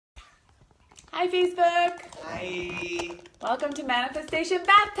Hi, Facebook. Hi. Welcome to Manifestation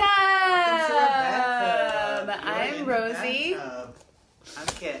Bathtub. Welcome to our bathtub. I'm Rosie. I'm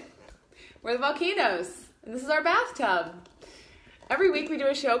Kit. We're the Volcanos, and this is our bathtub. Every week we do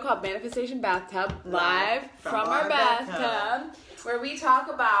a show called Manifestation Bathtub, live from our bathtub, where we talk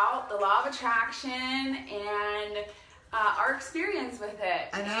about the law of attraction and our experience with it.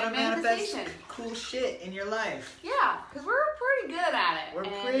 And how to manifest cool shit in your life. Yeah, because we're pretty good at it. We're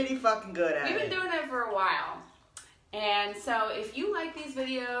pretty fucking good at it. We've been doing it for a while. And so if you like these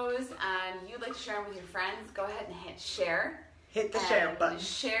videos and you'd like to share them with your friends, go ahead and hit share. Hit the share button.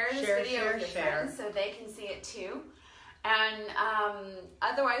 Share this video with your friends so they can see it too. And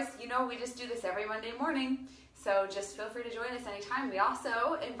otherwise, we just do this every Monday morning. So just feel free to join us anytime. We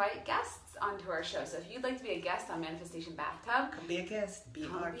also invite guests onto our show. So if you'd like to be a guest on Manifestation Bathtub, come be a guest. Be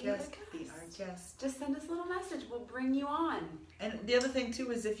our guest. Be our guest. Just send us a little message. We'll bring you on. And the other thing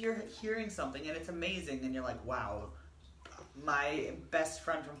too is if you're hearing something and it's amazing and you're like, wow, my best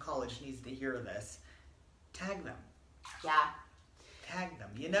friend from college needs to hear this, tag them. Yeah. Tag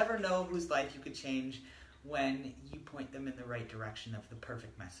them. You never know whose life you could change when you point them in the right direction of the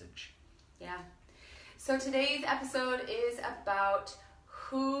perfect message. Yeah. So today's episode is about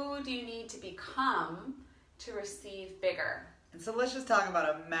who do you need to become to receive bigger? And so let's just talk about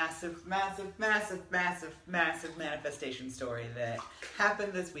a massive manifestation story that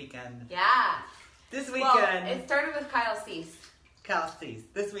happened this weekend. Yeah. This weekend. Well, it started with Kyle Cease. Kyle Cease.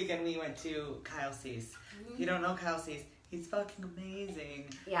 This weekend we went to Kyle Cease. Mm-hmm. If you don't know Kyle Cease, he's fucking amazing.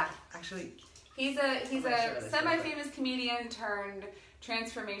 Yeah. Actually, he's a semi-famous comedian turned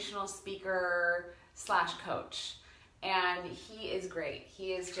transformational speaker / coach. And he is great.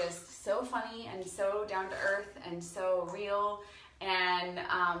 He is just so funny and so down to earth and so real and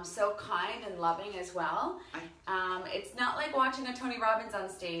so kind and loving as well. It's not like watching a Tony Robbins on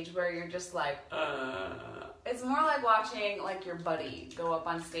stage where you're just like, It's more like watching like your buddy go up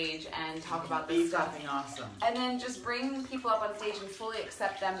on stage and talk about this stuff. Fucking awesome. And then just bring people up on stage and fully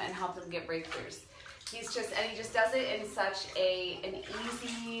accept them and help them get breakthroughs. He just does it in such an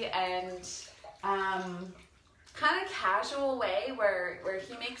easy and kind of casual way where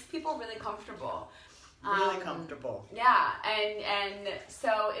he makes people really comfortable. Really comfortable. Yeah, and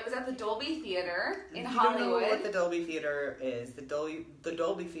so it was at the Dolby Theater in Hollywood. You don't know what the Dolby Theater is. The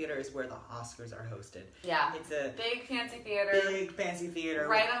Dolby Theater is where the Oscars are hosted. Yeah, it's a big fancy theater.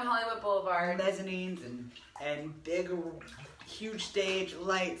 Right on Hollywood Boulevard. Mezzanines and big, huge stage,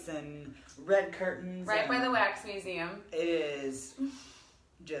 lights and red curtains. Right by the Wax Museum. It is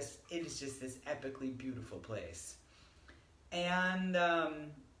just this epically beautiful place. And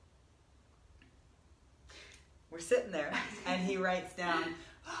we're sitting there, and he writes down,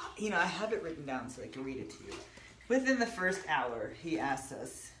 I have it written down so I can read it to you. Within the first hour, he asks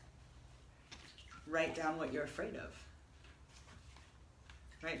us, write down what you're afraid of.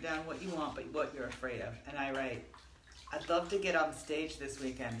 Write down what you want, but what you're afraid of. And I write, I'd love to get on stage this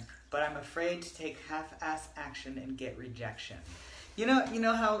weekend, but I'm afraid to take half-ass action and get rejection. You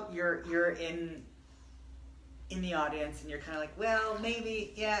know how you're in the audience and you're kind of like, well,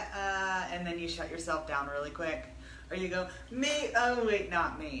 maybe, yeah, and then you shut yourself down really quick, or you go, me, oh wait,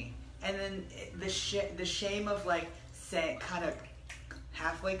 not me, and then the shame of like kind of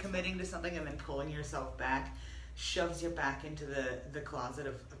halfway committing to something and then pulling yourself back shoves you back into the closet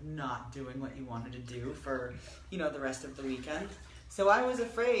of not doing what you wanted to do for the rest of the weekend. So I was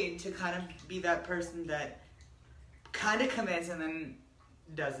afraid to kind of be that person that kind of commits and then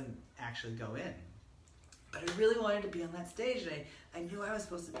doesn't actually go in. But I really wanted to be on that stage, and I knew I was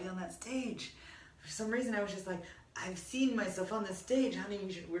supposed to be on that stage. For some reason, I was just like, I've seen myself on this stage, honey,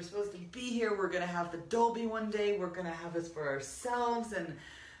 we're supposed to be here, we're going to have the Dolby one day, we're going to have this for ourselves, and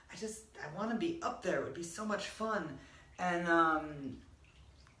I want to be up there, it would be so much fun. And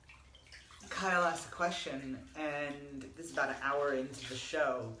Kyle asked a question, and this is about an hour into the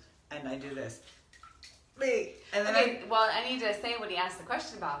show, and I do this. And then I need to say what he asked the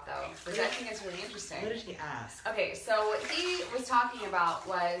question about, though, because I think it's really interesting. What did he ask? Okay, so what he was talking about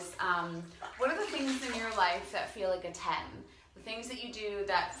was, what are the things in your life that feel like a 10? The things that you do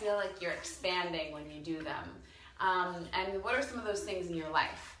that feel like you're expanding when you do them. And what are some of those things in your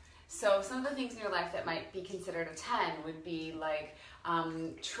life? So some of the things in your life that might be considered a 10 would be like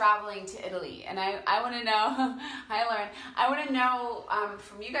traveling to Italy. And I want to know, hi Lauren, I want to know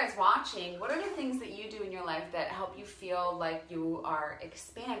from you guys watching, what are the things that you do in your life that help you feel like you are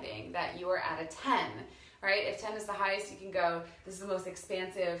expanding, that you are at a 10, right? If 10 is the highest you can go, this is the most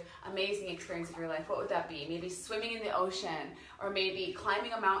expansive, amazing experience of your life. What would that be? Maybe swimming in the ocean, or maybe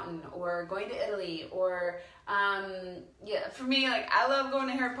climbing a mountain, or going to Italy, or yeah, for me, like, I love going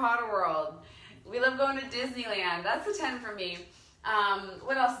to Harry Potter World. We love going to Disneyland. That's a 10 for me.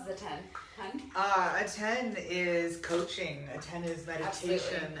 What else is a 10? 10? A 10 is coaching. A 10 is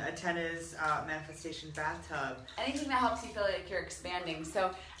meditation. Absolutely. A 10 is manifestation bathtub. Anything that helps you feel like you're expanding.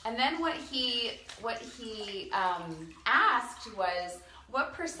 So, and then what he asked was,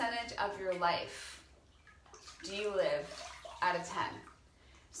 what percentage of your life do you live at a 10?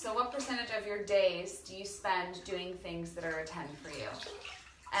 So what percentage of your days do you spend doing things that are a 10 for you?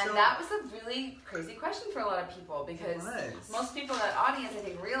 And So, that was a really crazy question for a lot of people, because most people in that audience, I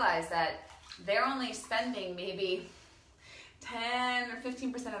think, realize that they're only spending maybe 10 or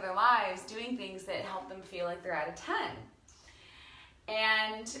 15% of their lives doing things that help them feel like they're at a 10.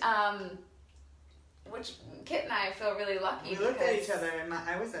 And which Kit and I feel really lucky. We looked at each other, and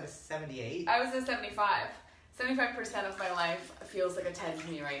I was at a 78. I was at 75. 75% of my life feels like a 10 to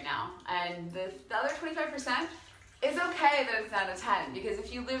me right now. And the other 25%, it's okay that it's not a 10, because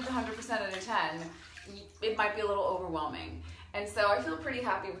if you lived 100% at a 10, it might be a little overwhelming. And so I feel pretty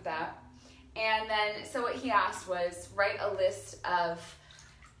happy with that. And then, so what he asked was, write a list of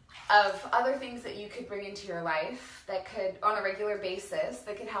other things that you could bring into your life that could, on a regular basis,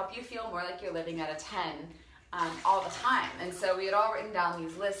 that could help you feel more like you're living at a 10 all the time. And so we had all written down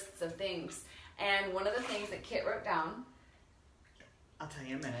these lists of things. And one of the things that Kit wrote down, I'll tell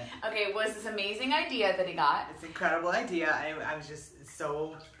you in a minute. okay, was this amazing idea that he got. It's an incredible idea. I was just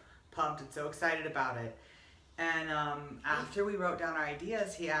so pumped and so excited about it. And after we wrote down our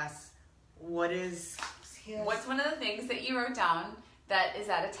ideas, he asked, what's one of the things that you wrote down that is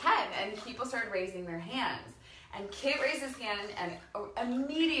at a 10? And people started raising their hands. And Kit raised his hand, and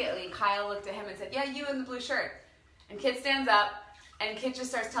immediately Kyle looked at him and said, yeah, you in the blue shirt. And Kit stands up, and Kit just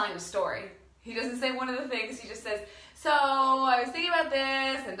starts telling a story. He doesn't say one of the things, he just says, so I was thinking about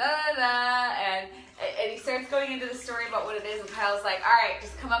this, and da-da-da, and he starts going into the story about what it is, and Kyle's like, all right,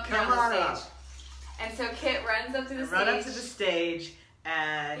 just come up here on the stage. And so Kit runs up to the stage. Run up to the stage,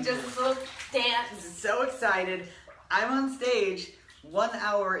 and he does this little dance. He's so excited. I'm on stage 1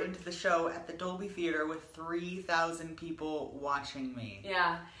 hour into the show at the Dolby Theater with 3,000 people watching me.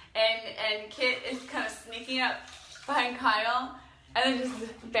 Yeah, and Kit is kind of sneaking up behind Kyle, and then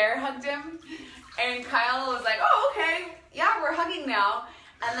just bear hugged him. And Kyle was like, oh, okay, yeah, we're hugging now.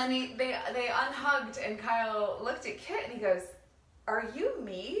 And then they unhugged, and Kyle looked at Kit, and he goes, are you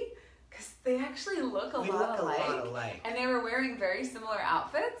me? Because they actually look a lot alike. And they were wearing very similar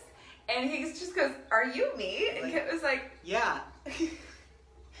outfits. And he just goes, are you me? And Kit was like, yeah.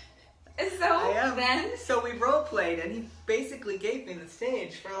 And so then... So we role played, and he basically gave me the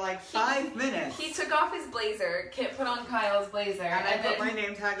stage for like 5 minutes. He took off his blazer, Kit put on Kyle's blazer. And I put my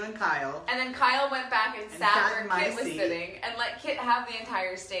name tag on Kyle. And then Kyle went back and sat where Kit was sitting and let Kit have the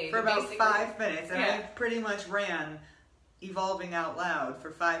entire stage. For about 5 minutes. And I pretty much ran Evolving Out Loud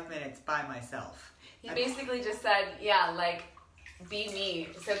for 5 minutes by myself. He basically just said, yeah, like, be me.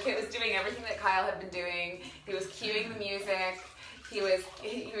 So Kit was doing everything that Kyle had been doing. He was cueing the music. He was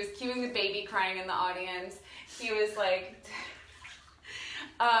cueing the baby crying in the audience. He was like,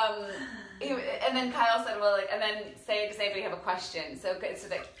 and then Kyle said, well, like, and then does anybody have a question? So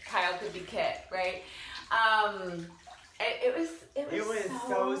that Kyle could be Kit, right? It was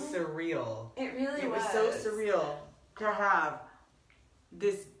so surreal. It really was. It was so surreal to have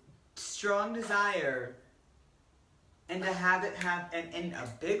this strong desire, and to have it happen, and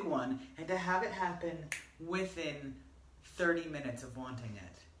a big one, and to have it happen within 30 minutes of wanting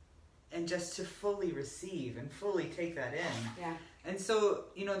it, and just to fully receive and fully take that in. Yeah. And so,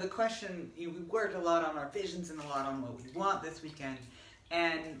 the question, we worked a lot on our visions and a lot on what we want this weekend,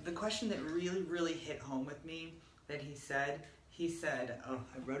 and the question that really, really hit home with me that he said, oh,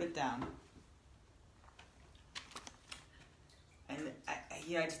 I wrote it down, and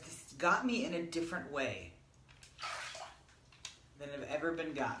this got me in a different way than I've ever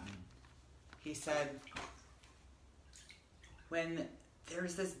been gotten. He said, when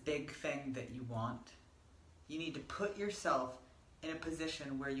there's this big thing that you want, you need to put yourself in a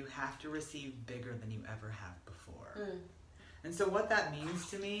position where you have to receive bigger than you ever have before. Mm. And so what that means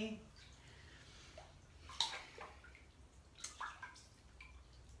to me,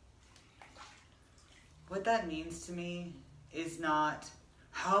 is not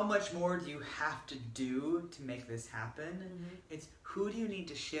how much more do you have to do to make this happen. Mm-hmm. It's who do you need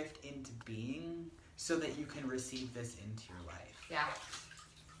to shift into being so that you can receive this into your life. Yeah.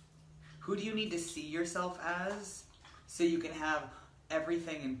 Who do you need to see yourself as so you can have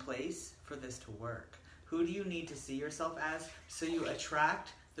everything in place for this to work? Who do you need to see yourself as so you attract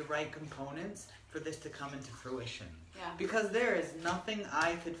the right components for this to come into fruition? Yeah. Because there is nothing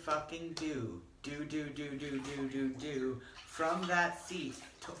I could fucking do do from that seat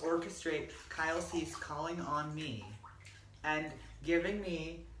to orchestrate Kyle Cease calling on me and giving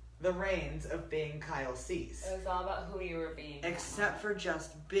me the reins of being Kyle Cease. It was all about who you were being. Except for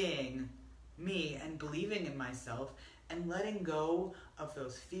just being me and believing in myself and letting go of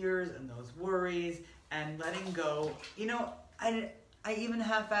those fears and those worries and letting go. You know, I even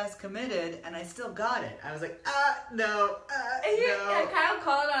half-ass committed and I still got it. I was like, no. Yeah, Kyle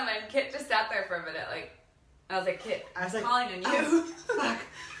called on him and Kit just sat there for a minute like, I was like, Kit, I'm calling on you. Fuck,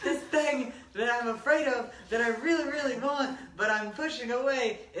 this thing that I'm afraid of, that I really, really want, but I'm pushing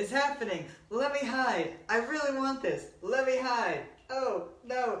away, is happening. Let me hide. I really want this. Let me hide. Oh,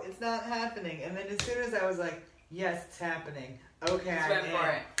 no, it's not happening. And then as soon as I was like, yes, it's happening. Okay, I went for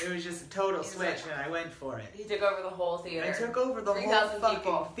it. It was just a total switch, and I went for it. He took over the whole theater. I took over the whole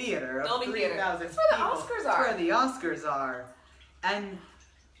fucking theater of 3,000 people. That's where the Oscars are. That's where the Oscars are. And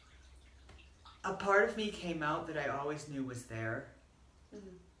a part of me came out that I always knew was there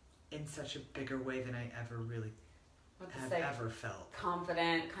in such a bigger way than I ever really have ever felt.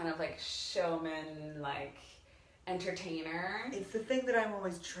 Confident, kind of like showman, like entertainer. It's the thing that I'm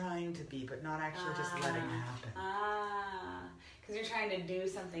always trying to be, but not actually just letting happen. Because you're trying to do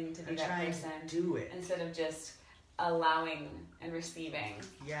something to be that person. To do it. Instead of just allowing and receiving.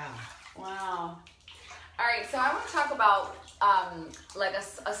 Yeah. Wow. All right, so I want to talk about like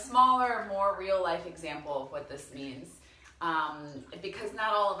a smaller, more real life example of what this means, because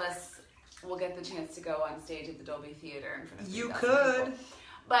not all of us will get the chance to go on stage at the Dolby Theater in front of 3,000 You could. people.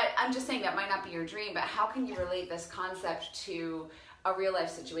 But I'm just saying that might not be your dream. But how can you relate this concept to a real life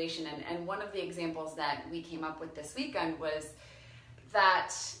situation? And one of the examples that we came up with this weekend was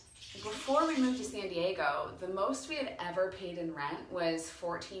that before we moved to San Diego, the most we had ever paid in rent was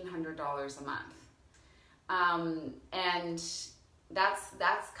 $1,400 a month. And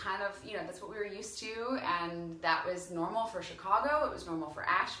that's kind of, you know, that's what we were used to, and that was normal for Chicago, it was normal for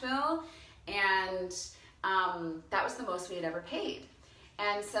Asheville, and that was the most we had ever paid.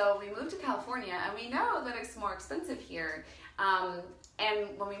 And so we moved to California, and we know that it's more expensive here. And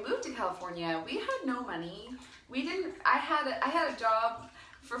when we moved to California, we had no money. I had a job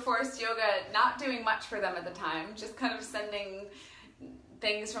for Forest Yoga, not doing much for them at the time, just kind of sending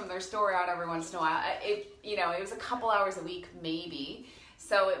things from their store out every once in a while. It was a couple hours a week, maybe.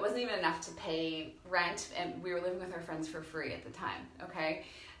 So it wasn't even enough to pay rent, and we were living with our friends for free at the time, okay?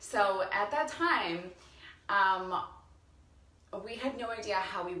 So at that time, we had no idea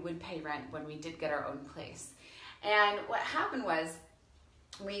how we would pay rent when we did get our own place. And what happened was,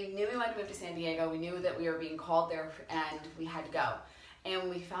 we knew we wanted to move to San Diego, we knew that we were being called there, and we had to go. And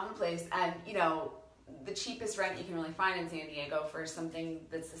we found a place, and the cheapest rent you can really find in San Diego for something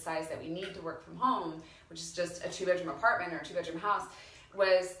that's the size that we need to work from home, which is just a 2-bedroom apartment or a 2-bedroom house,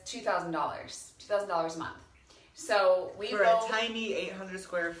 was $2,000 a month. So we for a tiny 800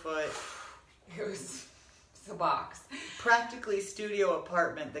 square foot. It was a box. Practically studio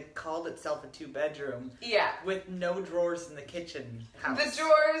apartment that called itself a 2-bedroom. Yeah. With no drawers in the kitchen house.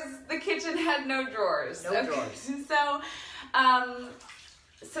 The kitchen had no drawers. No drawers.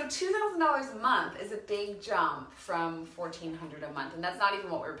 So $2,000 a month is a big jump from $1,400 a month, and that's not even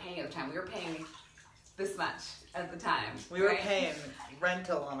what we were paying at the time. We were paying this much at the time. We were paying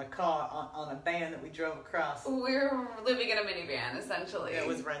rental on a car, on a van that we drove across. We were living in a minivan, essentially. It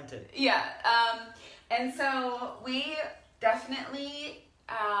was rented. Yeah, and so we definitely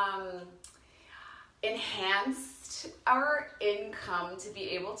enhanced our income to be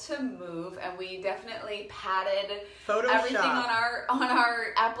able to move, and we definitely padded everything on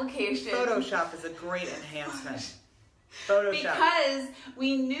our application. Photoshop is a great enhancement. Because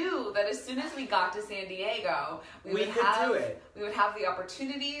we knew that as soon as we got to San Diego, we would have the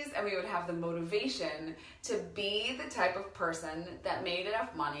opportunities and we would have the motivation to be the type of person that made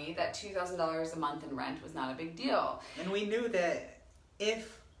enough money that $2,000 a month in rent was not a big deal. And we knew that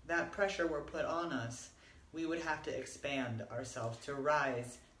if that pressure were put on us, we would have to expand ourselves to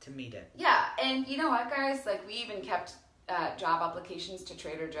rise to meet it. Yeah, and you know what, guys? Like, we even kept job applications to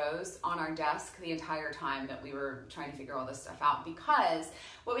Trader Joe's on our desk the entire time that we were trying to figure all this stuff out, because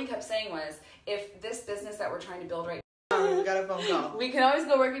what we kept saying was, if this business that we're trying to build right now, we got a phone call, we can always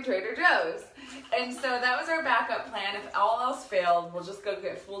go work at Trader Joe's. And so that was our backup plan. If all else failed, we'll just go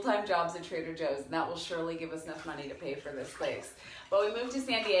get full-time jobs at Trader Joe's, and that will surely give us enough money to pay for this place. But we moved to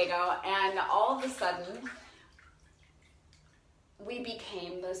San Diego, and all of a sudden, we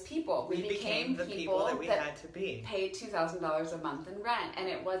became those people. We became the people that we had to be. Paid $2,000 a month in rent, and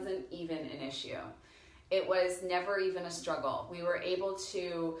it wasn't even an issue. It was never even a struggle. We were able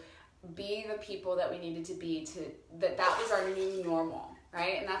to be the people that we needed to be. That was our new normal.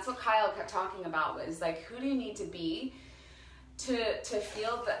 right? And that's what Kyle kept talking about, was like, who do you need to be to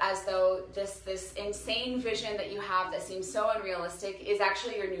feel as though this insane vision that you have that seems so unrealistic is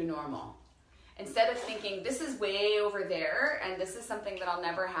actually your new normal. Instead of thinking, this is way over there and this is something that I'll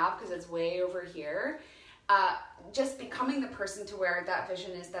never have because it's way over here, just becoming the person to where that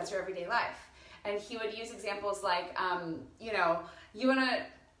vision is, that's your everyday life. And he would use examples like, you want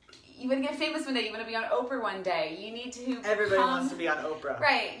to get famous one day, you want to be on Oprah one day, you need to Everybody wants to be on Oprah.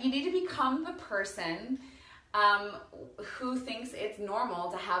 Right, you need to become the person who thinks it's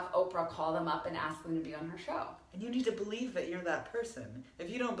normal to have Oprah call them up and ask them to be on her show. And you need to believe that you're that person. If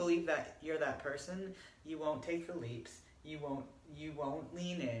you don't believe that you're that person, you won't take the leaps. You won't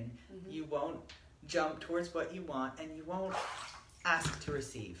lean in. Mm-hmm. You won't jump towards what you want, and you won't ask to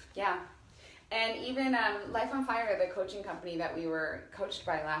receive. Yeah. And even Life on Fire, the coaching company that we were coached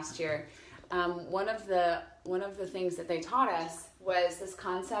by last year, one of the things that they taught us was this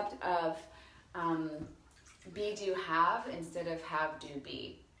concept of be, do, have instead of have, do,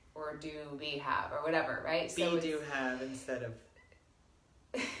 be, or do, be, have, or whatever, right? Be, do, have instead of...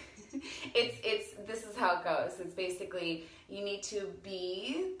 it's this is how it goes. It's basically you need to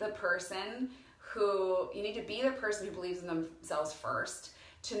be the person who believes in themselves first,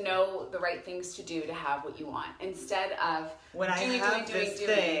 to know the right things to do to have what you want, instead of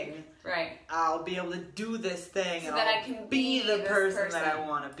doing. Right. I'll be able to do this thing, so that I can be the person that I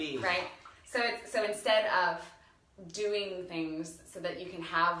want to be. Right. So instead of doing things so that you can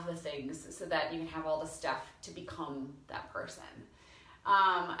have the things, so that you can have all the stuff to become that person.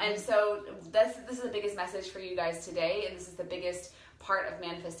 And so this is the biggest message for you guys today, and this is the biggest part of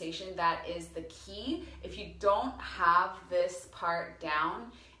manifestation. That is the key. If you don't have this part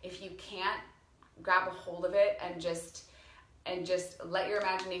down, if you can't grab a hold of it and just let your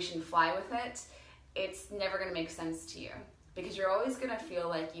imagination fly with it, it's never going to make sense to you. Because you're always going to feel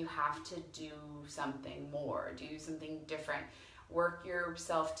like you have to do something more, do something different, work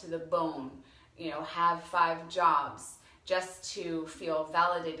yourself to the bone, have 5 jobs just to feel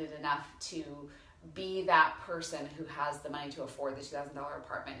validated enough to be that person who has the money to afford the $2,000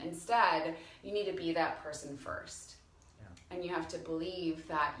 apartment. Instead, you need to be that person first. Yeah. And you have to believe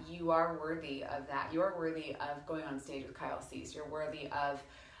that you are worthy of that. You're worthy of going on stage with Kyle Cease. You're worthy of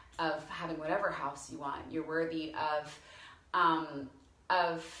having whatever house you want. You're worthy of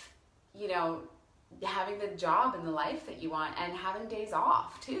having the job and the life that you want, and having days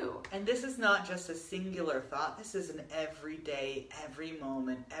off too. And this is not just a singular thought. This is an everyday, every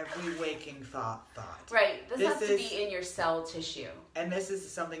moment, every waking thought. Right. This has to be in your cell tissue. And this is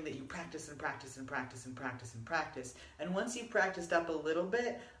something that you practice and practice and practice and practice and practice. And once you've practiced up a little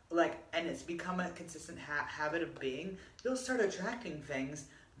bit, and it's become a consistent habit of being, you'll start attracting things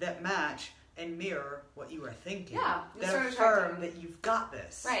that match and mirror what you are thinking. Yeah. That affirm that you've got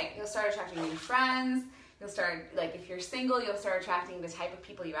this. Right. You'll start attracting new friends. You'll start, if you're single, you'll start attracting the type of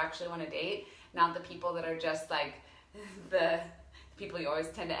people you actually want to date, not the people that are just the people you always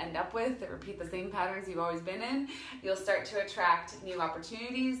tend to end up with, that repeat the same patterns you've always been in. You'll start to attract new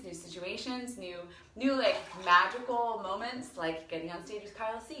opportunities, new situations, new magical moments, like getting on stage with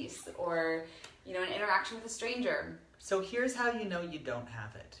Kyle Cease, or, an interaction with a stranger. So here's how you know you don't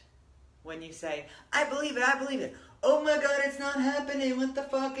have it. When you say, I believe it. Oh my God, it's not happening. What the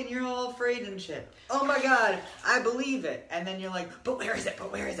fuck? And you're all afraid and shit. Oh my God, I believe it. And then you're like, but where is it?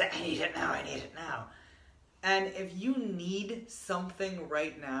 I need it now. And if you need something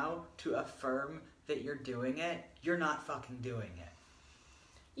right now to affirm that you're doing it, you're not fucking doing it.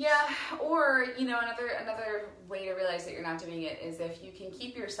 Yeah, or, another way to realize that you're not doing it is if you can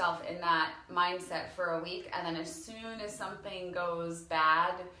keep yourself in that mindset for a week, and then as soon as something goes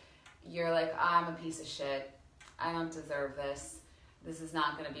bad, you're like, I'm a piece of shit. I don't deserve this. This is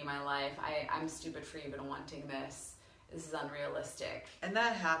not going to be my life. I'm stupid for even wanting this. This is unrealistic. And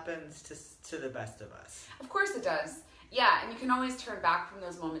that happens to the best of us. Of course it does. Yeah, and you can always turn back from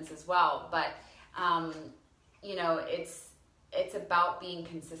those moments as well. But, it's about being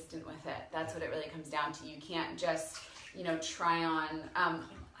consistent with it. That's what it really comes down to. You can't just, try on,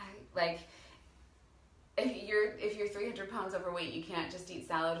 if you're 300 pounds overweight, you can't just eat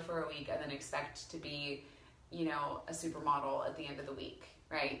salad for a week and then expect to be, a supermodel at the end of the week,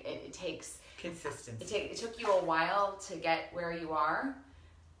 right? It takes consistency. It took you a while to get where you are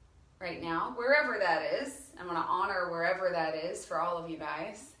right now, wherever that is. I'm going to honor wherever that is for all of you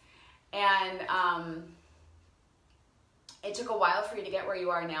guys. And it took a while for you to get where you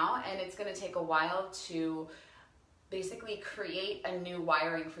are now, and it's going to take a while to basically create a new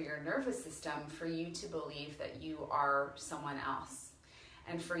wiring for your nervous system for you to believe that you are someone else,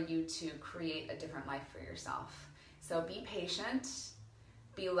 and for you to create a different life for yourself. So be patient.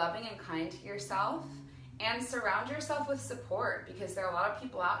 be loving and kind to yourself, and surround yourself with support, because there are a lot of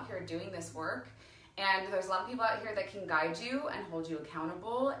people out here doing this work, and there's a lot of people out here that can guide you and hold you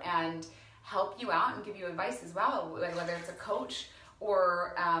accountable and help you out and give you advice as well, whether it's a coach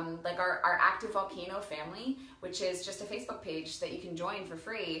or like our Active Volcano family, which is just a Facebook page that you can join for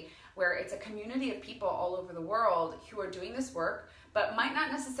free, where it's a community of people all over the world who are doing this work, but might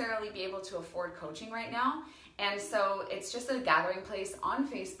not necessarily be able to afford coaching right now. And so it's just a gathering place on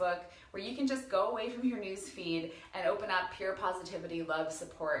Facebook where you can just go away from your news feed and open up pure positivity, love,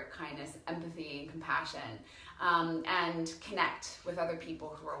 support, kindness, empathy, and compassion, and connect with other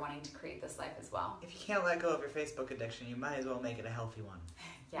people who are wanting to create this life as well. If you can't let go of your Facebook addiction, you might as well make it a healthy one.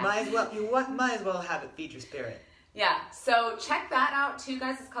 Yeah. Might as well have it feed your spirit. Yeah, so check that out too,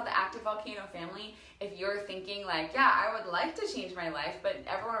 guys. It's called the Active Volcano family. If you're thinking like, yeah, I would like to change my life, but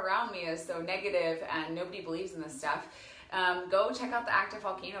everyone around me is so negative and nobody believes in this stuff, go check out the Active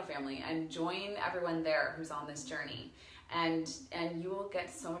Volcano family and join everyone there who's on this journey. And you will get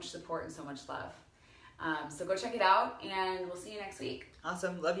so much support and so much love. So go check it out, and we'll see you next week.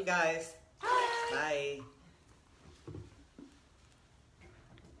 Awesome. Love you guys. Bye. Bye.